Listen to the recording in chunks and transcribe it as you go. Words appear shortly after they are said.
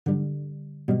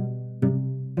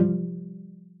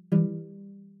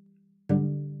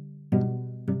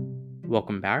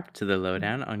Welcome back to the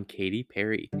lowdown on Katy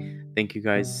Perry. Thank you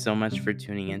guys so much for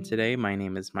tuning in today. My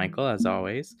name is Michael, as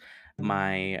always.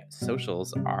 My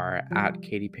socials are at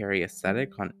Katy Perry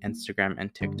Aesthetic on Instagram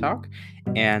and TikTok,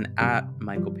 and at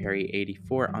Michael Perry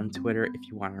 84 on Twitter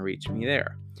if you want to reach me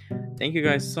there. Thank you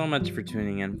guys so much for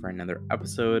tuning in for another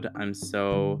episode. I'm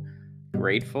so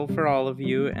grateful for all of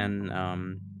you, and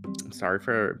I'm sorry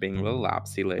for being a little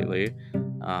lapsy lately.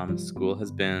 School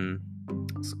has been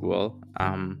school.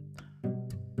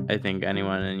 I think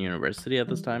anyone in university at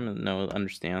this time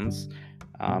understands.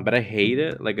 But I hate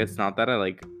it. Like, it's not that I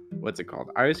like, what's it called?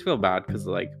 I always feel bad because,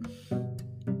 like,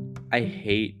 I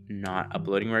hate not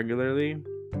uploading regularly,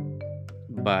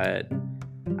 but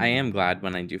I am glad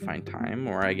when I do find time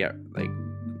or I get, like,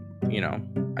 you know,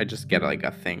 I just get like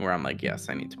a thing where I'm like, yes,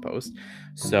 I need to post.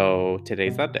 So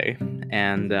today's that day.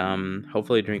 And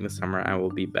hopefully during the summer I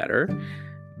will be better.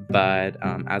 But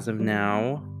as of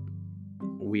now,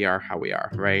 we are how we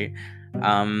are, right?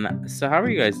 So how are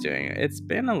you guys doing? It's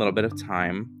been a little bit of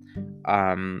time.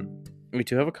 We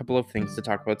do have a couple of things to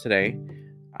talk about today.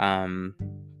 Um,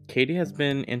 Katie has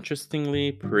been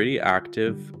interestingly pretty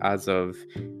active as of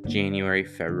January,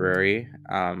 February.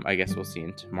 I guess we'll see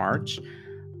into March.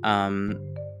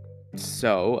 Um,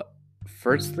 so,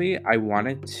 firstly, I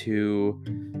wanted to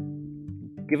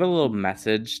give a little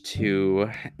message to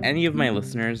any of my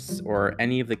listeners or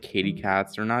any of the Katy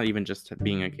cats, or not even just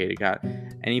being a Katy cat,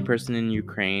 any person in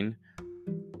Ukraine.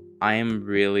 I am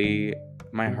really,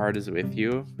 my heart is with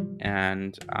you,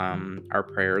 and our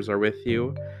prayers are with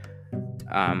you.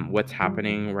 What's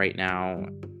happening right now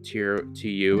to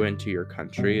you and to your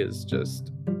country is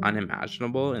just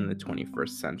unimaginable in the 21st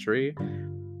century.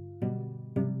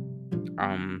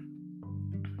 Um,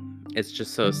 it's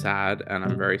just so sad, and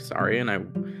I'm very sorry, and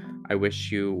I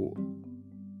wish you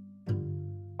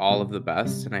all of the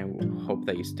best, and I hope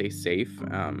that you stay safe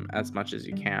as much as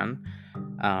you can.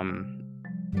 Um,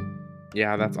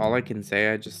 yeah, that's all I can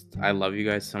say. I love you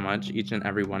guys so much, each and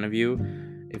every one of you.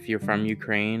 If you're from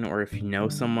Ukraine, or if you know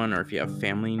someone, or if you have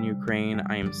family in Ukraine,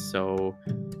 I am so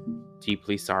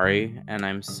deeply sorry, and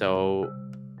I'm so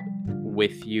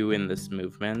with you in this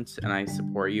movement, and I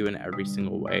support you in every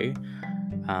single way.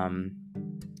 Um,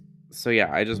 so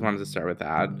yeah, I just wanted to start with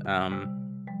that.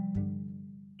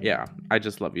 Yeah, I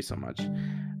just love you so much.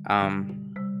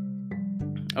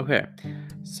 Okay,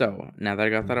 so now that I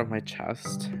got that off my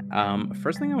chest,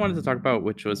 first thing I wanted to talk about,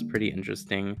 which was pretty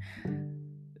interesting,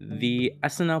 the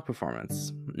SNL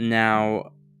performance.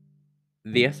 Now,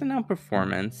 the SNL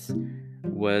performance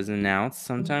was announced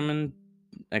sometime in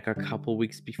like a couple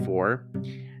weeks before,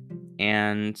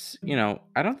 and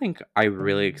I don't think I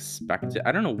really expected.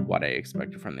 I don't know what I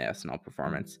expected from the SNL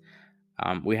performance.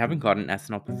 We haven't got an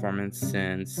SNL performance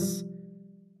since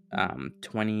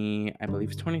 20, I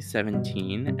believe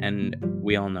 2017, and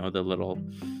we all know the little,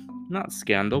 not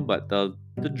scandal, but the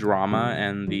drama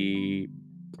and the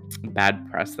bad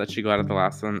press that she got at the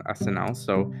last on SNL.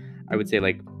 So I would say,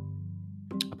 like,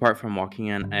 apart from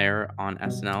walking on air on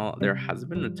SNL, there has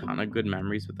been a ton of good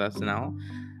memories with SNL.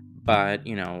 But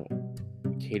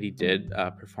Katie did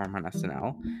perform on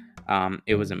SNL.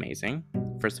 It was amazing.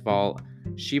 First of all,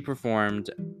 she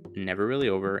performed Never Really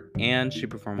Over, and she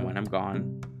performed When I'm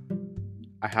Gone.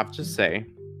 I have to say,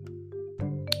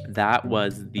 that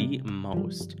was the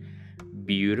most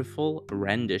beautiful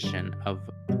rendition of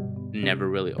Never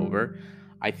Really Over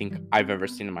I think I've ever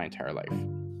seen in my entire life.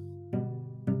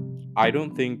 I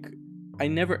don't think, I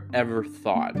never ever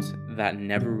thought that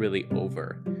Never Really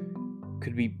Over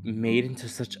could be made into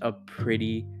such a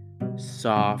pretty,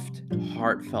 soft,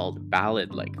 heartfelt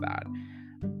ballad like that.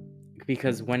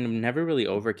 Because when Never Really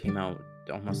Over came out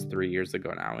almost 3 years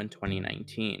ago now in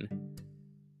 2019,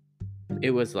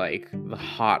 it was like the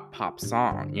hot pop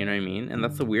song, you know what I mean? And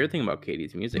that's the weird thing about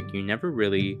Katie's music. You never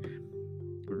really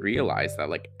realize that,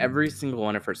 like, every single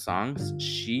one of her songs,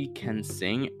 she can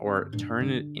sing or turn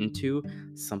it into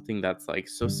something that's like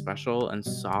so special and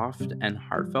soft and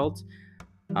heartfelt.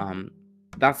 Um,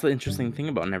 that's the interesting thing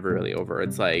about Never Really Over.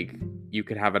 It's like you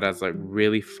could have it as a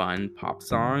really fun pop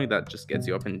song that just gets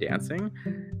you up and dancing,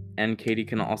 and Katie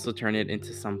can also turn it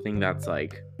into something that's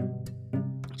like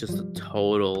just a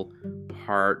total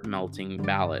heart melting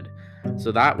ballad.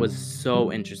 So that was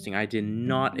so interesting. I did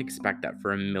not expect that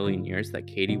for a million years, that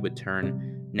Katie would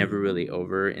turn Never Really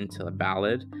Over into a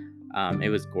ballad. It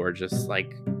was gorgeous.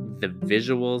 Like, the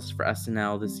visuals for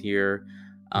SNL this year,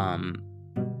 um,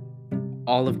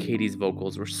 all of Katie's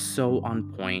vocals were so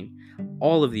on point.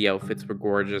 All of the outfits were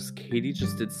gorgeous. Katie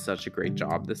just did such a great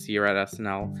job this year at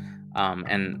SNL.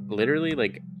 And literally,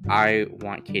 like, I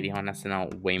want Katie on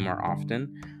SNL way more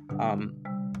often. Um,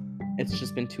 it's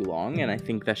just been too long, and I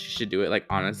think that she should do it, like,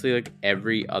 honestly, like,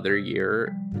 every other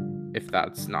year, if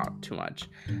that's not too much.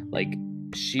 Like,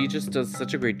 she just does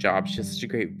such a great job. She has such a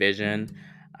great vision.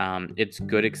 It's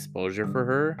good exposure for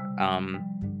her.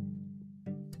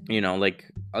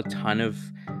 Like, a ton of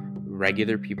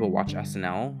regular people watch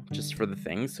SNL just for the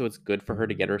things, so it's good for her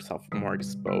to get herself more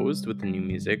exposed with the new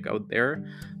music out there.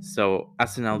 So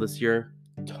SNL this year,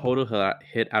 total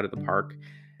hit out of the park.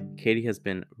 Katie has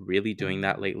been really doing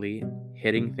that lately,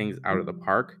 hitting things out of the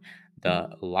park. The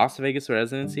Las Vegas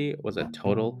residency was a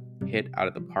total hit out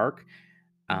of the park.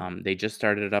 They just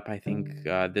started it up, I think,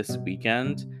 this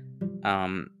weekend,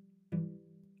 um,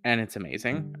 and it's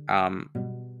amazing.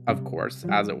 Of course,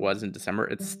 as it was in December,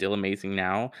 it's still amazing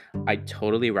now. I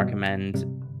totally recommend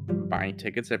buying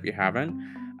tickets if you haven't.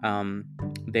 Um,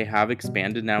 they have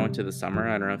expanded now into the summer.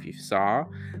 I don't know if you saw.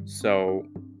 So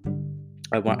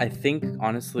I think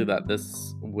honestly that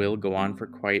this will go on for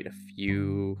quite a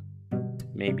few,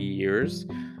 maybe years.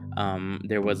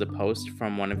 There was a post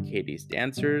from one of Katie's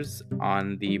dancers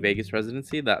on the Vegas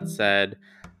residency that said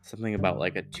something about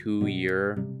like a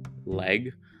 2-year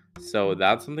leg. So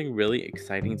that's something really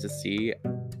exciting to see.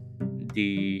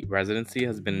 The residency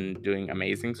has been doing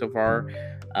amazing so far.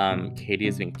 Katie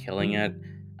has been killing it.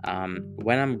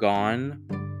 When I'm Gone,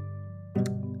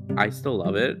 I still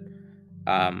love it.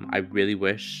 I really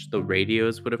wish the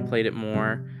radios would have played it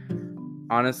more.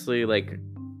 Honestly, like,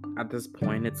 at this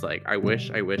point, it's like, I wish,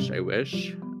 I wish, I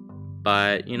wish.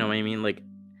 But you know what I mean? Like,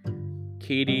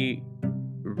 Katie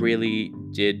really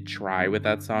did try with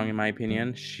that song, in my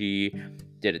opinion. She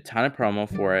did a ton of promo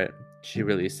for it. She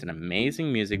released an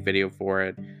amazing music video for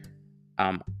it.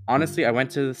 Honestly, I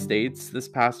went to the States this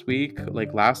past week.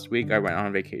 Like, last week, I went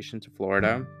on vacation to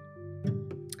Florida.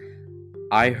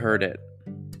 I heard it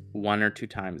one or two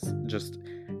times just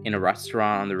in a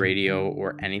restaurant, on the radio,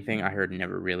 or anything. I heard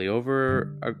Never Really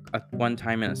Over one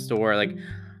time in a store. Like,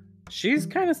 she's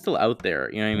kind of still out there,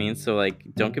 you know what I mean? So, like,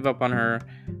 don't give up on her.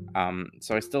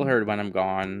 So I still heard When I'm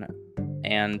Gone,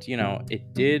 and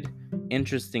it did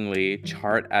interestingly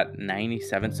chart at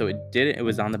 97. So it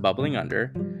was on the Bubbling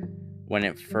Under when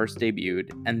it first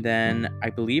debuted, and then I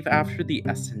believe after the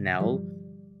SNL,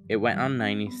 it went on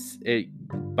 90. It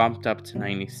bumped up to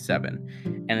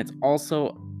 97, and it's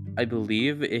also, I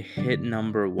believe, it hit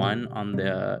number one on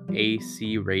the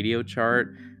AC radio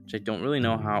chart, which I don't really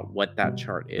know what that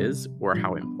chart is or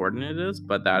how important it is,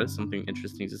 but that is something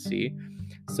interesting to see.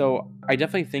 So I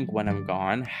definitely think When I'm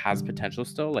Gone has potential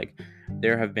still. Like,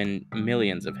 there have been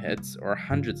millions of hits or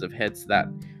hundreds of hits that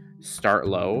start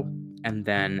low and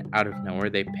then out of nowhere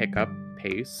they pick up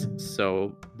pace.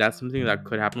 So that's something that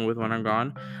could happen with When I'm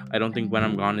Gone. I don't think When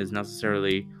I'm Gone is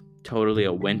necessarily totally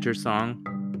a winter song.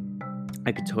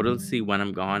 I could totally see When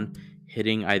I'm Gone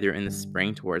hitting either in the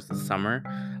spring towards the summer.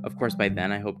 Of course, by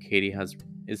then I hope Katie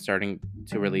is starting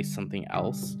to release something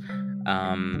else.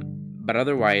 But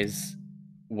otherwise,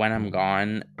 When I'm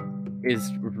Gone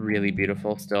is really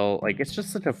beautiful still. Like, it's just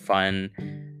such a fun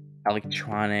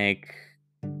electronic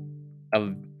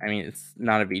of I mean, it's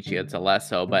not Avicii, it's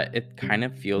Alesso, but it kind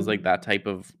of feels like that type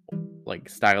of, like,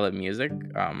 style of music,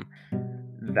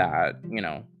 that,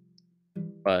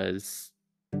 was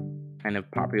kind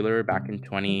of popular back in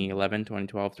 2011,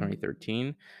 2012,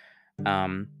 2013.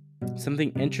 Um,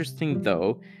 Something interesting,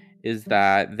 though, is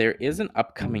that there is an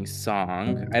upcoming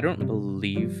song. I don't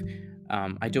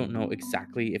know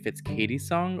exactly if it's Katie's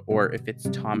song or if it's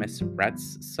Thomas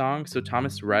Rhett's song. So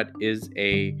Thomas Rhett is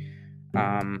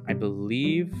I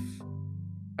believe,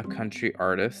 a country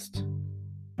artist,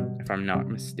 if I'm not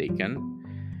mistaken.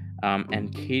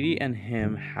 And Katie and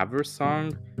him have a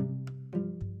song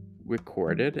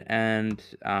recorded, and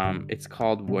it's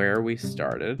called Where We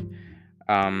Started.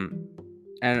 Um,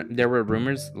 and there were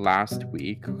rumors last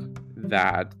week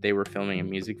that they were filming a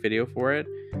music video for it.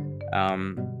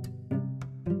 Um,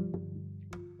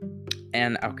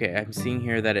 and okay, I'm seeing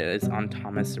here that it is on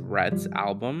Thomas Rhett's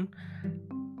album.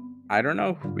 I don't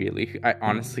know really. I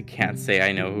honestly can't say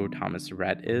I know who Thomas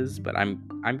Rhett is, but I'm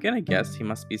gonna guess he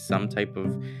must be some type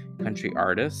of country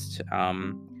artist.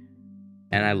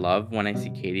 And I love when I see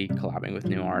Katie collabing with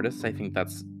new artists. I think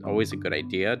that's always a good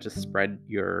idea. Just spread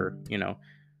your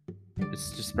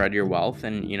wealth,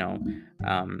 and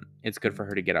it's good for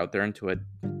her to get out there to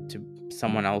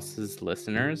someone else's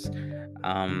listeners.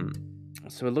 Um,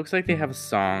 so it looks like they have a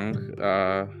song.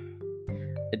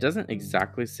 It doesn't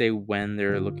exactly say when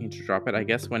they're looking to drop it. I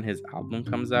guess when his album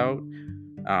comes out,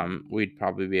 we'd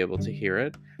probably be able to hear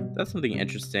it. That's something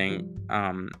interesting.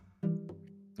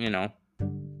 You know,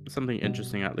 Something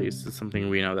interesting at least is something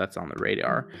we know that's on the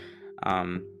radar.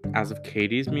 As of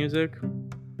Katie's music,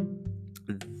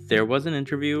 there was an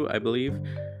interview, I believe,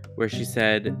 where she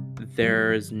said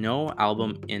there's no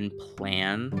album in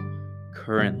plan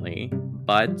currently,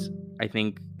 but I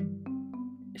think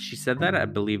she said that, I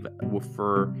believe,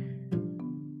 for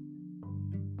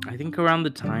I think around the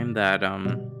time that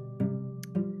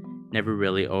Never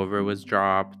Really Over was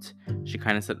dropped. She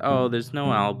kind of said, "Oh, there's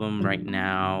no album right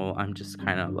now. I'm just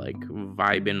kind of like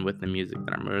vibing with the music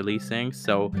that I'm releasing."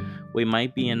 So we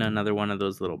might be in another one of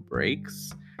those little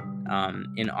breaks.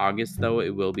 In August, though,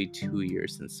 it will be 2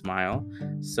 years since Smile.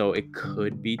 So it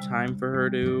could be time for her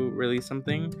to release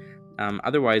something.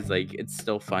 Otherwise, like, it's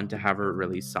still fun to have her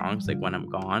release songs like when I'm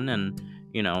gone. And,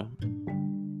 you know,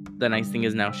 the nice thing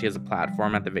is now she has a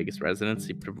platform at the Vegas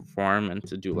residency to perform and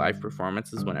to do live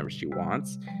performances whenever she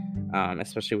wants,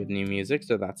 especially with new music.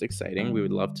 So that's exciting. We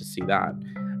would love to see that.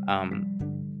 Um,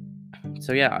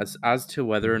 so yeah, as to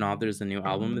whether or not there's a new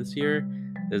album this year,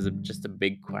 there's just a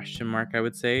big question mark. I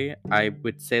would say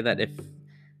that if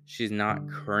she's not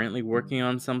currently working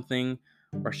on something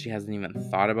or she hasn't even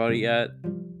thought about it yet,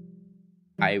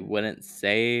 I wouldn't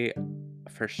say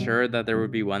for sure that there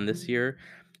would be one this year.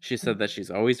 She said that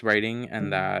she's always writing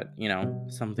and that,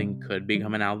 something could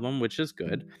become an album, which is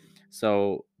good.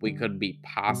 So we could be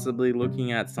possibly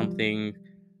looking at something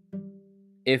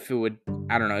if it would,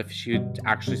 I don't know, if she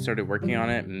actually started working on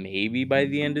it maybe by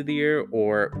the end of the year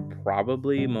or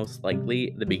probably most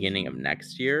likely the beginning of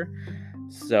next year.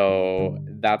 So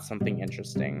that's something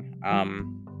interesting.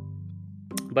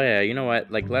 But yeah, you know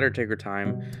what? Like, let her take her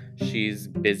time. She's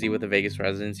busy with the Vegas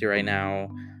residency right now.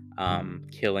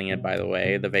 Killing it, by the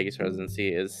way. The Vegas residency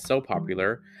is so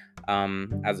popular,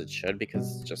 as it should,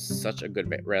 because it's just such a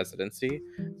good residency.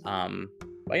 Um,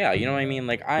 but yeah, you know what I mean?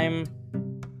 Like, I'm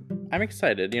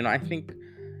excited. I think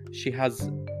she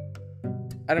has.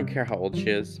 I don't care how old she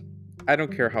is. I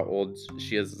don't care how old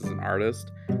she is as an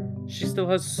artist. She still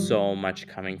has so much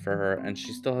coming for her, and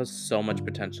she still has so much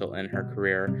potential in her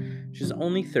career. She's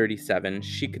only 37.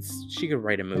 She could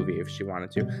write a movie if she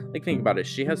wanted to. Like, think about it.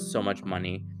 She has so much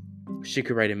money. She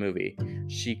could write a movie.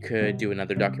 She could do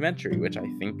another documentary, which I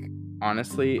think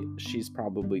honestly she's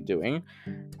probably doing.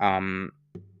 Um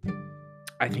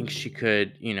I think she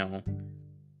could,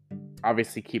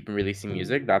 obviously keep releasing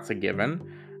music. That's a given.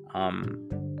 Um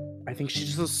I think she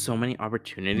just has so many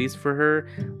opportunities for her.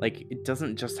 Like, it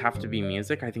doesn't just have to be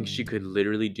music. I think she could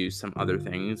literally do some other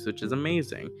things, which is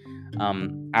amazing.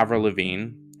 Avril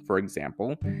Lavigne, for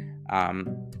example,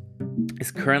 um, is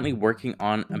currently working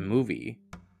on a movie,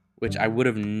 which I would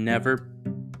have never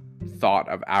thought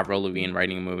of Avril Lavigne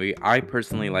writing a movie. I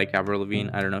personally like Avril Lavigne.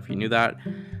 I don't know if you knew that.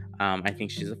 I think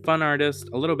she's a fun artist,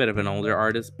 a little bit of an older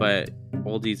artist, but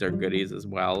oldies are goodies as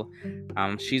well.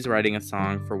 She's writing a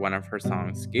song for one of her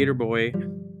songs, Skater Boy.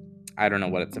 I don't know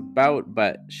what it's about,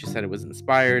 but she said it was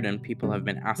inspired, and people have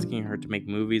been asking her to make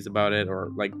movies about it, or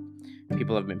like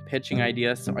people have been pitching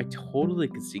ideas. So I totally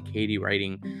could see Katy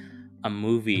writing a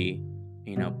movie,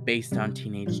 based on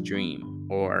Teenage Dream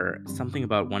or something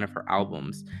about one of her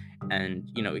albums and,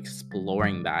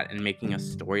 exploring that and making a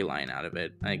storyline out of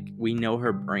it. Like, we know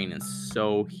her brain is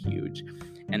so huge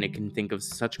and it can think of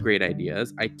such great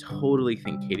ideas. I totally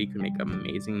think Katy could make an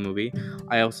amazing movie.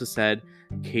 I also said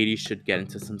Katy should get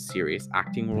into some serious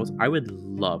acting roles. I would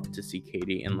love to see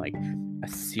Katy in like a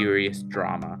serious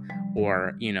drama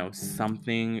or,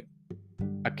 something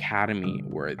Academy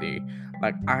worthy.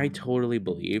 Like, I totally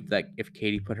believe that if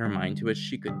Katy put her mind to it,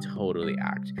 she could totally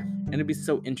act. And it'd be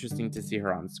so interesting to see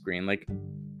her on screen. Like,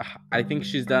 I think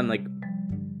she's done like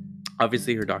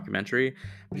obviously her documentary,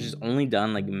 but she's only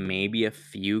done like maybe a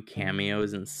few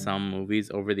cameos in some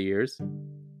movies over the years.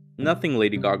 Nothing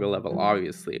Lady Gaga level,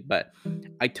 obviously, but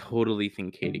I totally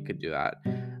think Katy could do that.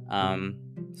 Um,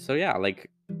 so yeah,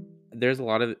 like there's a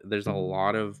lot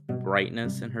of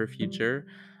brightness in her future.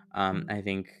 I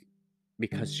think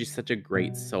because she's such a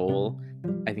great soul,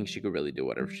 I think she could really do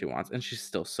whatever she wants, and she's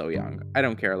still so young. I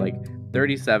don't care. Like,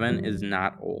 37 is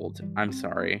not old. I'm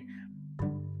sorry.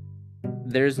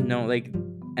 There's no like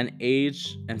an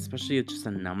age, and especially just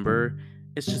a number.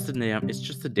 It's just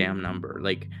a damn number.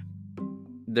 Like,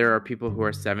 there are people who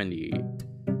are 70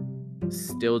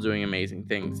 still doing amazing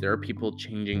things. There are people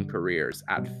changing careers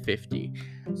at 50.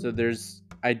 So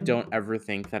I don't ever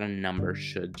think that a number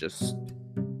should just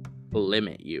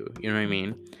limit you. You know what I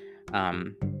mean?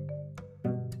 Um,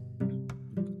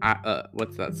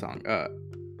 what's that song?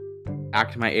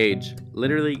 Act My Age.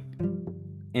 Literally,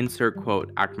 insert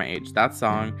quote, Act My Age. That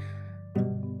song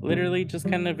literally just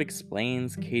kind of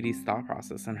explains Katy's thought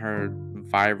process and her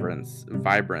vibrance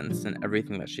and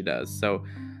everything that she does. So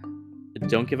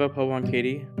don't give up hope on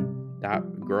Katy. That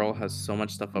girl has so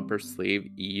much stuff up her sleeve.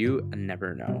 You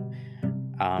never know.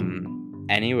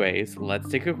 Anyways, let's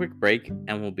take a quick break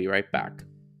and we'll be right back.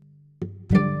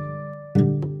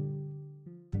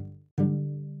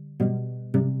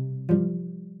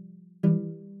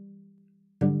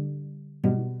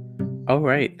 All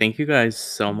right, thank you guys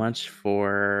so much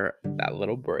for that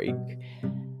little break.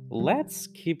 Let's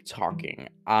keep talking.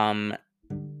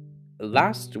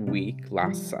 Last week,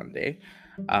 last Sunday,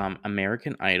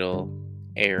 American Idol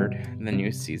aired the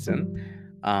new season.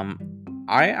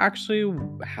 I actually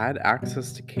had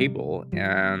access to cable,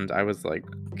 and I was like,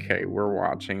 okay, we're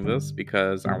watching this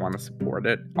because I want to support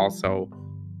it. Also,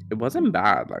 it wasn't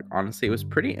bad. Like, honestly, it was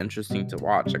pretty interesting to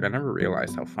watch. Like, I never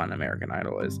realized how fun American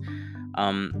Idol is.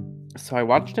 So I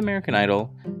watched American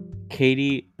Idol.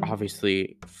 Katy,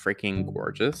 obviously, freaking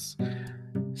gorgeous.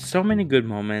 So many good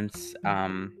moments.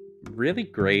 Really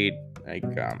great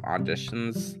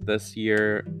auditions this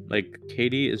year. Like,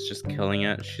 Katy is just killing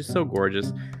it. She's so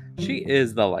gorgeous. She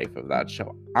is the life of that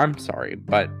show. I'm sorry,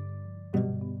 but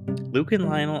Luke and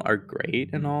Lionel are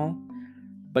great and all,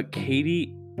 but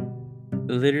Katy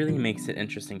literally makes it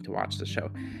interesting to watch the show.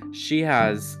 She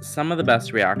has some of the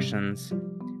best reactions.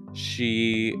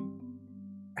 She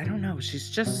I don't know, she's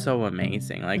just so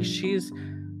amazing. Like, she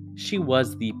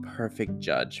was the perfect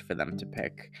judge for them to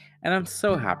pick. And I'm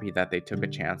so happy that they took a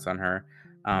chance on her.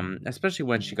 Especially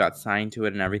when she got signed to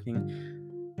it and everything.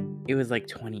 It was like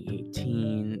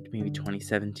 2018, maybe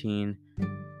 2017.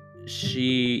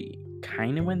 She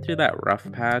kind of went through that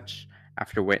rough patch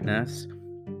after Witness.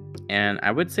 And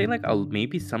I would say like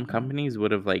maybe some companies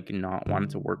would have like not wanted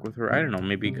to work with her. I don't know,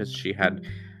 maybe because she had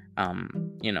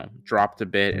dropped a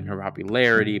bit in her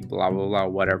popularity, blah blah blah,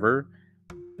 whatever.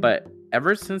 But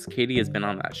ever since Katy has been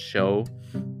on that show,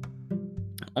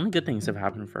 only good things have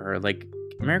happened for her. Like,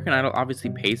 American Idol obviously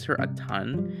pays her a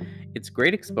ton. It's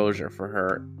great exposure for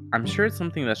her. I'm sure it's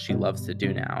something that she loves to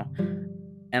do now.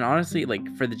 And honestly,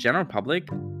 like, for the general public,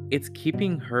 it's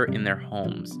keeping her in their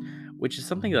homes, which is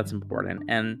something that's important.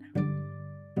 And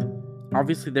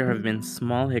obviously there have been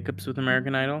small hiccups with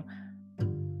American Idol,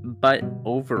 but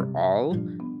overall,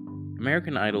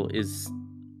 American Idol is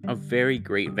a very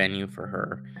great venue for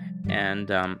her. And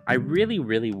I really,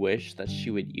 really wish that she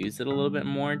would use it a little bit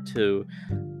more to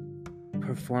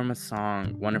perform a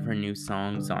song, one of her new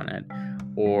songs on it,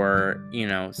 or,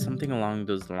 something along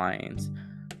those lines.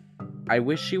 I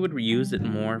wish she would use it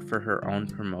more for her own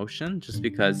promotion just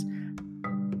because,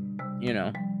 you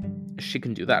know, she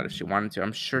can do that if she wanted to.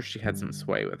 I'm sure she had some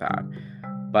sway with that.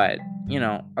 But,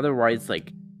 otherwise,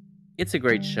 like, it's a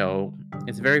great show.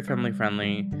 It's very family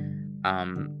friendly.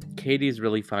 Katie's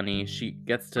really funny. She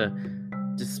gets to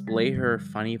display her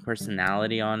funny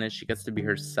personality on it. She gets to be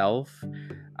herself.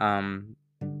 Um,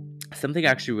 Something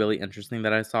actually really interesting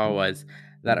that I saw was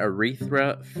that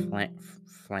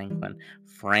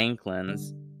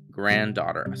Franklin's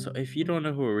granddaughter. So if you don't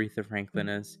know who Aretha Franklin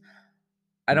is,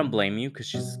 I don't blame you because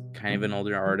she's kind of an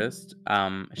older artist.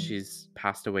 She's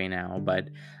passed away now, but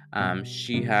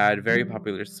she had very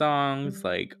popular songs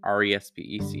like Respect.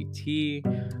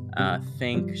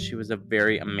 Think she was a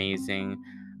very amazing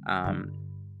um,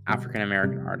 African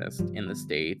American artist in the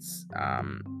States.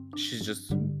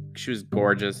 She was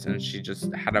gorgeous and she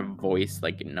just had a voice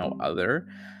like no other.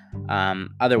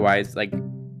 Otherwise, like,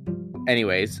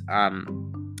 anyways,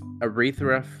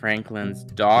 Aretha Franklin's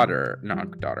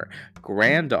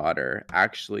granddaughter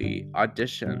actually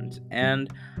auditioned. And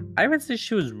I would say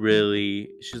she's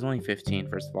only 15,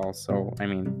 first of all. So, I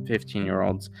mean,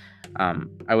 15-year-olds,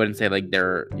 I wouldn't say like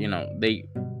they're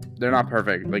not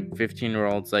perfect. Like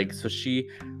 15-year-olds, like, so she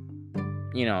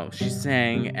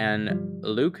sang, and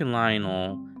Luke and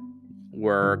Lionel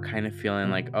were kind of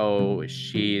feeling like, oh,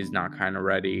 she's not kind of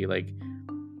ready. Like,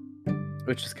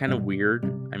 which is kind of weird.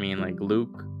 I mean, like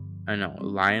I know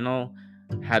Lionel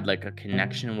had like a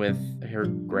connection with her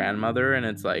grandmother, and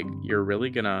it's like you're really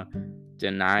gonna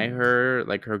deny her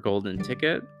like her golden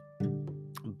ticket.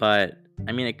 But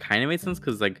I mean, it kind of made sense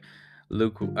because like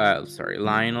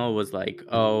Lionel was like,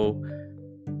 oh,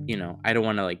 I don't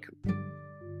want to like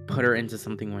put her into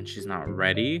something when she's not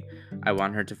ready. I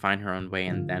want her to find her own way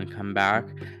and then come back,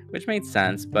 which made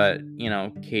sense. But,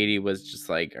 Katy was just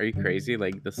like, are you crazy?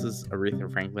 Like, this is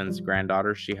Aretha Franklin's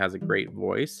granddaughter. She has a great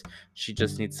voice. She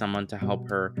just needs someone to help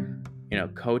her,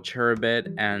 coach her a bit,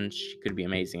 and she could be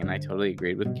amazing. And I totally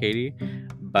agreed with Katy.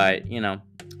 But,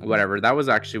 whatever. That was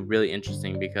actually really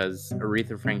interesting because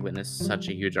Aretha Franklin is such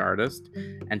a huge artist.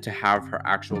 And to have her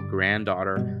actual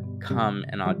granddaughter come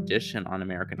and audition on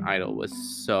American Idol was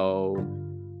so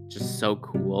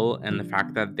cool. And the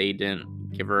fact that they didn't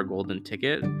give her a golden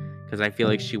ticket, because I feel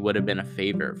like she would have been a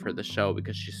favorite for the show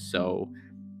because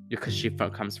she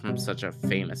comes from such a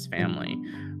famous family.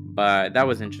 but that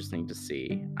was interesting to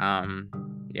see.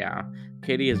 Yeah,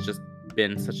 Katy has just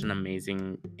been such an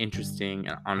amazing, interesting,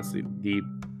 and honestly the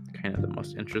kind of the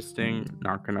most interesting.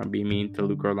 Not gonna be mean to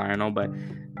Luke or Lionel, but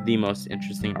the most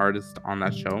interesting artist on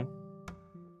that show.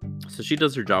 So she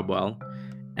does her job well.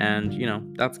 And,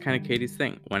 that's kind of Katie's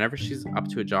thing. Whenever she's up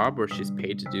to a job or she's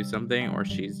paid to do something or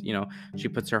she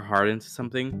puts her heart into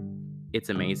something, it's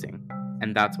amazing.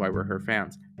 And that's why we're her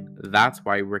fans. That's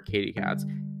why we're Katy Cats.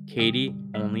 Katy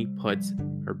only puts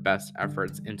her best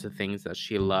efforts into things that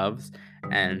she loves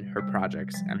and her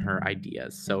projects and her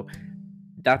ideas. So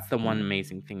that's the one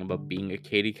amazing thing about being a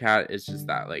Katy Cat is just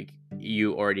that, like,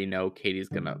 you already know Katie's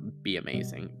gonna be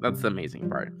amazing. That's the amazing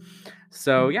part.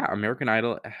 So yeah, American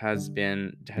Idol had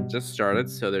just started,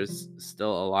 so there's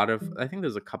still a lot of I think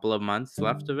there's a couple of months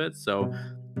left of it. So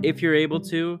if you're able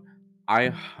to, I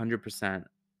 100%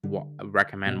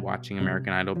 recommend watching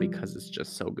American Idol because it's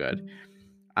just so good.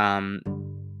 Um,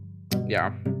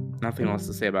 yeah, nothing else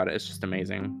to say about it. It's just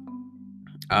amazing.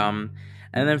 Um,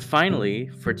 and then finally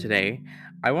for today,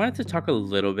 I wanted to talk a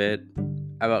little bit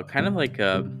about kind of like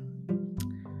a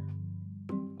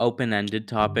open-ended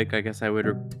topic, I guess I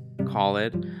would call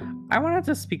it. I wanted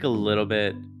to speak a little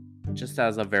bit, just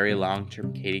as a very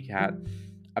long-term Katy Cat,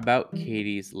 about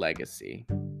Katy's legacy.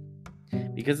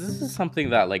 Because this is something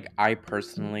that, like, I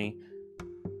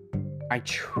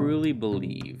truly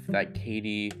believe that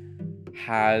Katy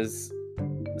has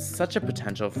such a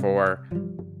potential for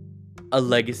a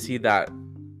legacy that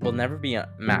will never be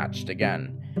matched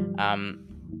again. Um,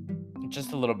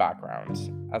 just a little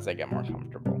background as I get more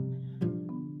comfortable.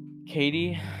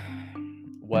 Katy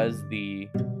was the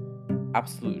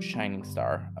absolute shining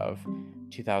star of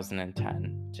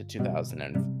 2010 to 2000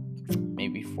 and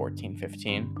maybe 14,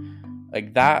 15.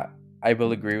 Like that, I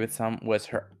will agree with some, was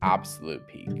her absolute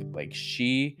peak. Like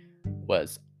she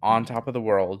was on top of the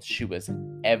world. She was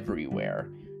everywhere.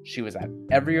 She was at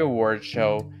every award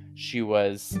show. She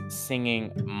was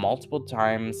singing multiple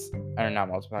times, or not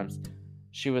multiple times.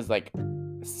 She was like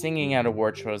singing at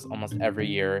award shows almost every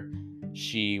year.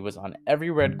 She was on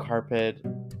every red carpet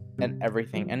and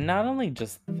everything. And not only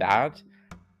just that,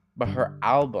 but her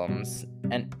albums.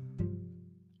 And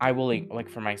I will, like,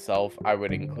 for myself, I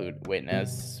would include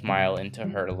Witness, Smile into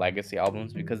her legacy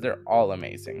albums because they're all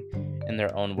amazing in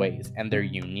their own ways and they're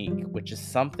unique, which is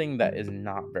something that is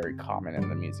not very common in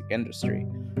the music industry.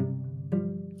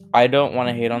 I don't want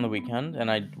to hate on The Weeknd,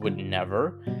 and I would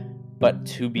never, but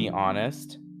to be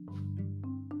honest,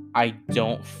 I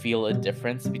don't feel a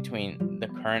difference between the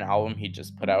current album he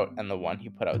just put out and the one he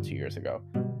put out 2 years ago.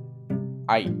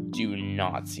 I do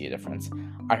not see a difference.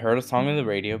 I heard a song on the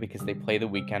radio because they play The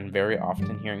Weeknd very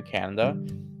often here in Canada,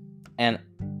 and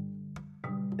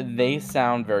they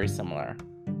sound very similar.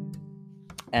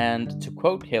 And to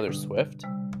quote Taylor Swift,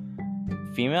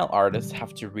 female artists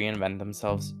have to reinvent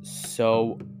themselves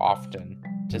so often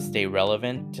to stay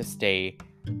relevant, to stay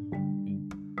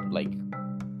like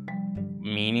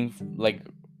meaningful, like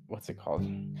what's it called?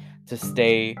 To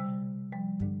stay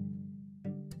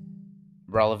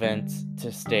relevant,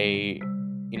 to stay,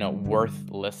 worth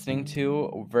listening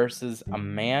to, versus a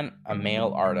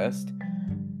male artist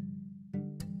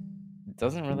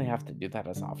doesn't really have to do that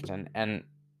as often, and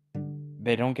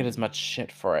they don't get as much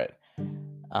shit for it.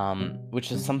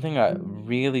 Which is something that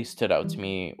really stood out to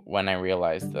me when I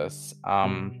realized this.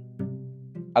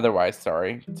 Otherwise,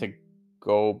 sorry, to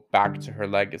go back to her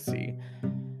legacy,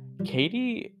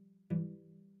 Katy,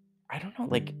 I don't know,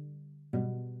 like,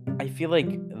 I feel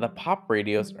like the pop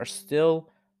radios are still,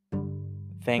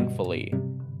 thankfully,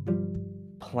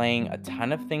 playing a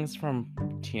ton of things from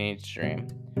Teenage Dream,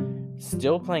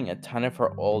 still playing a ton of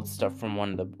her old stuff from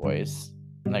One of the Boys,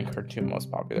 like her two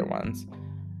most popular ones,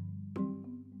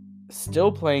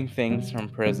 still playing things from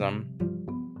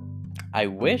Prism. I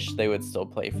wish they would still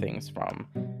play things from,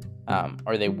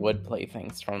 or they would play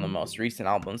things from the most recent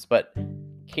albums, but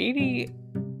Katy,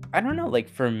 I don't know, like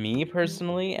for me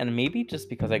personally, and maybe just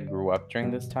because I grew up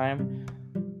during this time,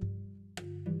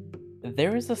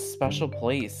 there is a special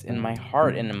place in my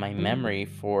heart and in my memory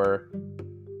for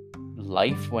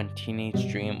life when Teenage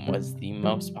Dream was the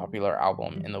most popular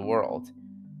album in the world.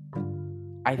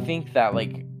 I think that,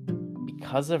 like,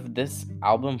 because of this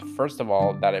album, first of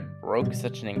all, that it broke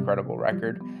such an incredible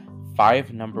record,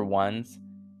 5 number ones,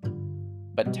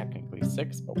 but technically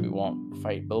 6, but we won't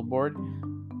fight Billboard.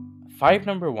 5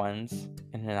 number ones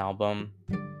in an album.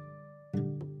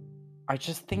 I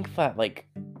just think that, like,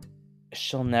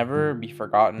 she'll never be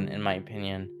forgotten, in my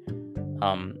opinion,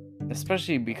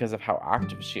 especially because of how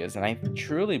active she is. And I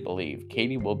truly believe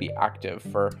Katy will be active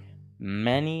for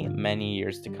many, many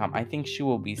years to come. I think she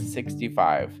will be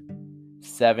 65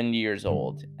 70 years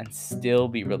old and still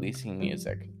be releasing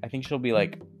music. I think she'll be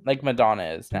like Madonna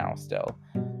is now still.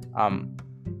 Um,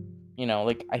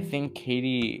 like I think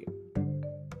Katy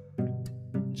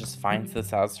just finds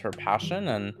this as her passion,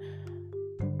 and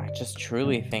I just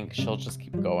truly think she'll just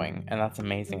keep going, and that's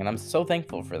amazing. And I'm so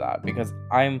thankful for that because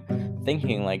I'm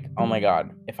thinking like, oh my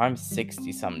god, if I'm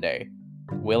 60 someday,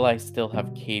 will I still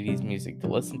have Katy's music to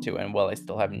listen to, and will I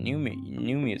still have new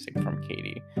music from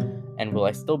Katy, and will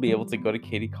I still be able to go to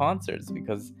Katy concerts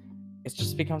because it's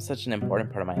just become such an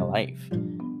important part of my life.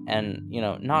 And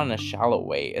not in a shallow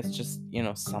way, it's just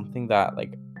something that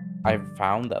like I've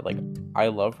found that like I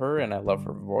love her, and I love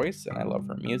her voice, and I love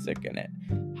her music, and it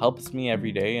helps me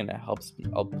every day, and it helps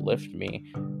uplift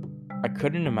me. I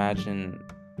couldn't imagine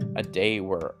a day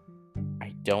where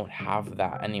I don't have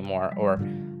that anymore, or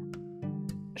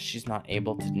she's not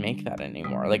able to make that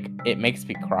anymore. Like, it makes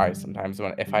me cry sometimes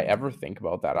when if I ever think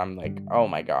about that. I'm like, oh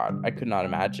my god, I could not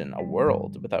imagine a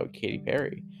world without Katy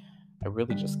Perry. I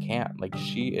really just can't. Like,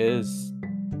 she is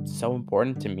so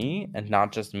important to me, and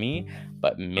not just me,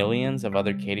 but millions of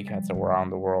other Katy cats around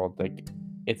the world. Like,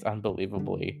 it's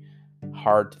unbelievably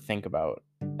hard to think about,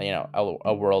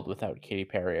 a world without Katy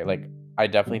Perry. Like, I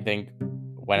definitely think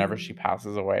whenever she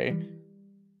passes away,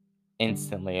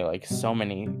 instantly, like, so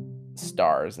many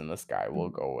stars in the sky will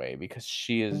go away because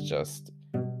she is just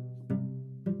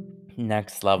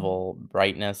next level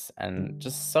brightness and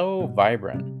just so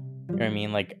vibrant. You know what I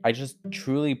mean? Like, I just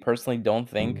truly personally don't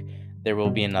think there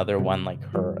will be another one like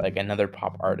her, like another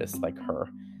pop artist like her.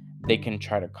 They can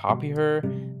try to copy her,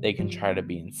 they can try to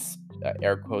be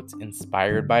air quotes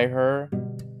inspired by her,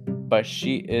 but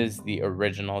she is the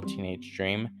original teenage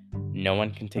dream. No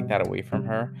one can take that away from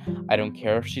her. I don't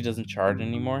care if she doesn't chart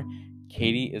anymore.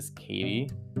 Katy is Katy.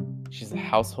 She's a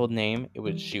household name.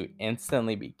 She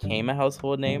instantly became a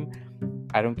household name.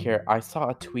 I don't care. I saw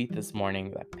a tweet this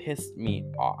morning that pissed me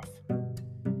off.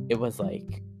 It was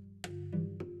like,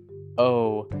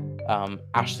 oh,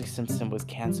 Ashley Simpson was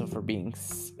canceled for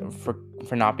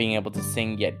for not being able to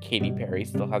sing, yet Katy Perry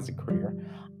still has a career.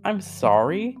 I'm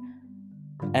sorry.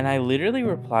 And I literally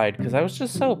replied because I was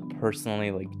just so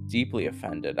personally, like, deeply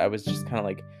offended. I was just kind of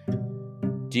like,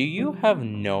 do you have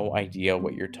no idea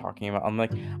what you're talking about? I'm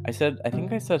like, I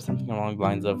think I said something along the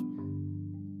lines of,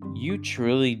 you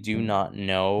truly do not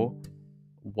know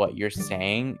what you're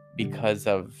saying because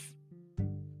of,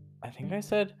 I think I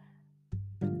said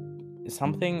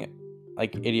something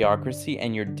like idiocracy,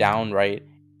 and your downright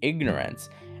ignorance.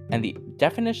 And the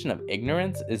definition of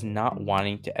ignorance is not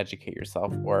wanting to educate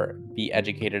yourself or be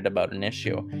educated about an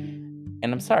issue. And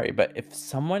I'm sorry, but if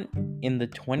someone in the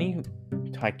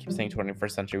I keep saying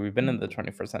 21st century, we've been in the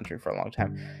 21st century for a long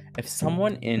time. If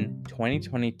someone in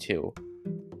 2022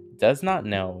 does not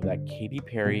know that Katy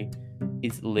Perry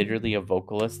is literally a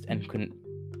vocalist and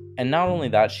not only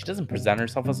that, she doesn't present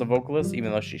herself as a vocalist,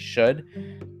 even though she should,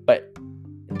 but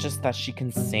just that she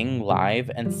can sing live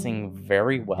and sing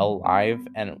very well live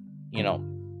and,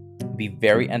 be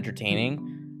very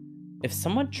entertaining. If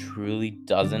someone truly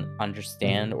doesn't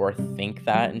understand or think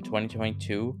that in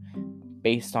 2022,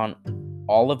 based on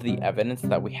all of the evidence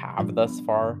that we have thus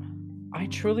far, I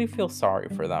truly feel sorry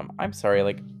for them. I'm sorry,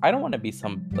 like, I don't want to be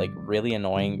some, like, really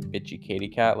annoying, bitchy Katy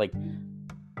cat. Like,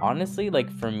 honestly, like,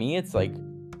 for me, it's like,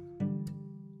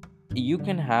 you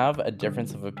can have a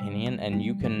difference of opinion and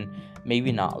you can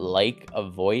maybe not like a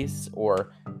voice,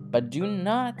 but do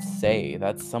not say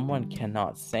that someone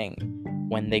cannot sing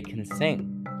when they can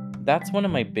sing. That's one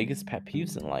of my biggest pet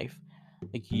peeves in life.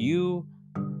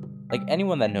 Like,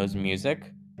 anyone that knows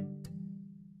music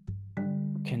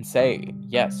can say,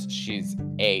 yes, she's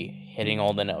A, hitting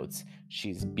all the notes,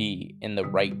 she's B, in the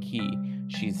right key,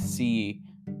 she's C,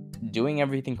 doing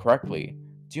everything correctly.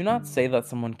 Do not say that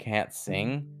someone can't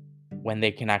sing when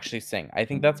they can actually sing. I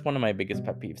think that's one of my biggest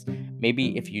pet peeves.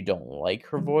 Maybe if you don't like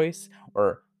her voice,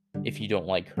 or if you don't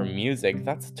like her music,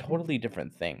 that's a totally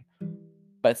different thing.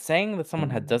 But saying that someone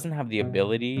doesn't have the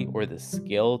ability or the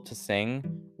skill to sing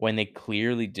when they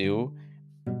clearly do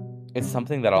is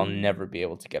something that I'll never be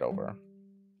able to get over.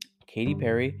 Katy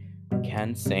Perry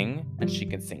can sing, and she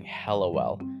can sing hella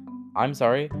well. I'm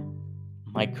sorry,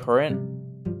 my current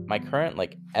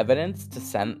like evidence to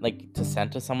send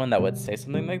to someone that would say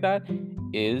something like that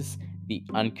is the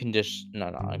unconditional no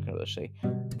not unconditionally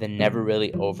the Never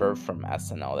Really Over from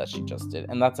SNL that she just did,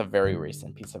 and that's a very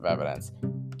recent piece of evidence.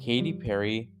 Katy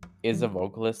Perry is a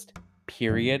vocalist,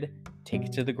 period. Take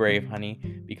it to the grave, honey,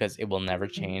 because it will never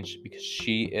change, because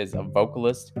she is a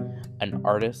vocalist, an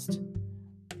artist,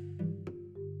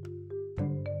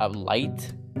 a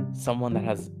light, someone that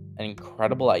has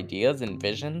incredible ideas and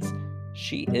visions.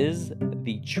 She is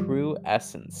the true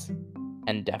essence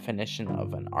and definition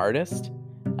of an artist,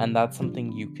 and that's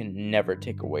something you can never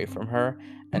take away from her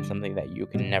and something that you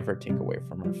can never take away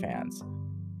from her fans.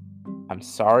 I'm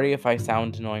sorry if I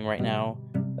sound annoying right now.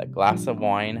 That glass of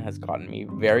wine has gotten me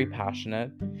very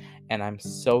passionate, and I'm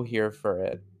so here for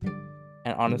it.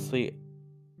 And honestly,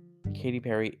 Katy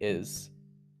Perry is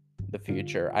the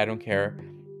future. I don't care.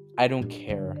 I don't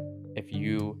care if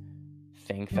you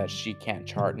think that she can't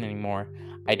chart anymore.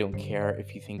 I don't care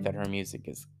if you think that her music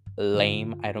is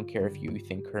lame. I don't care if you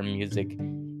think her music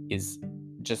is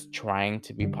just trying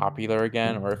to be popular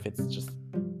again or if it's just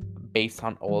based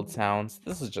on old sounds.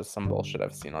 This is just some bullshit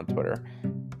I've seen on Twitter.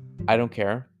 I don't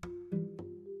care.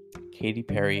 Katy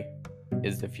Perry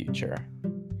is the future.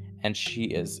 And she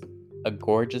is a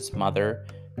gorgeous mother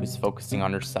who's focusing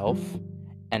on herself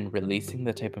and releasing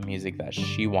the type of music that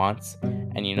she wants.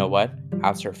 And you know what?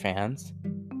 As her fans,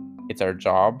 it's our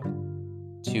job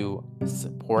to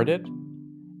support it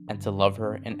and to love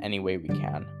her in any way we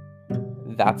can.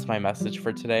 That's my message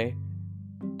for today.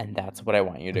 And that's what I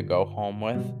want you to go home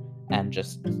with and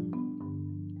just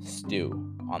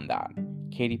stew on that.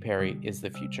 Katy Perry is the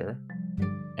future,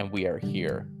 and we are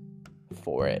here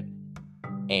for it.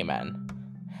 Amen.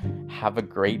 Have a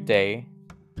great day,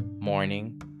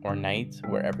 morning, or night,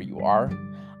 wherever you are.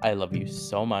 I love you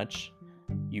so much.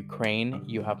 Ukraine,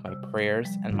 you have my prayers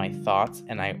and my thoughts,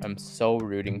 and I am so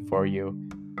rooting for you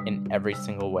in every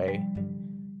single way.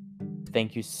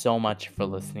 Thank you so much for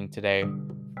listening today.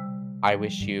 I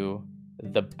wish you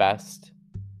the best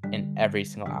in every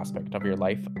single aspect of your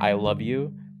life. I love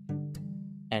you,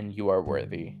 and you are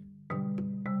worthy.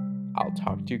 I'll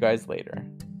talk to you guys later.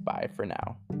 Bye for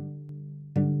now.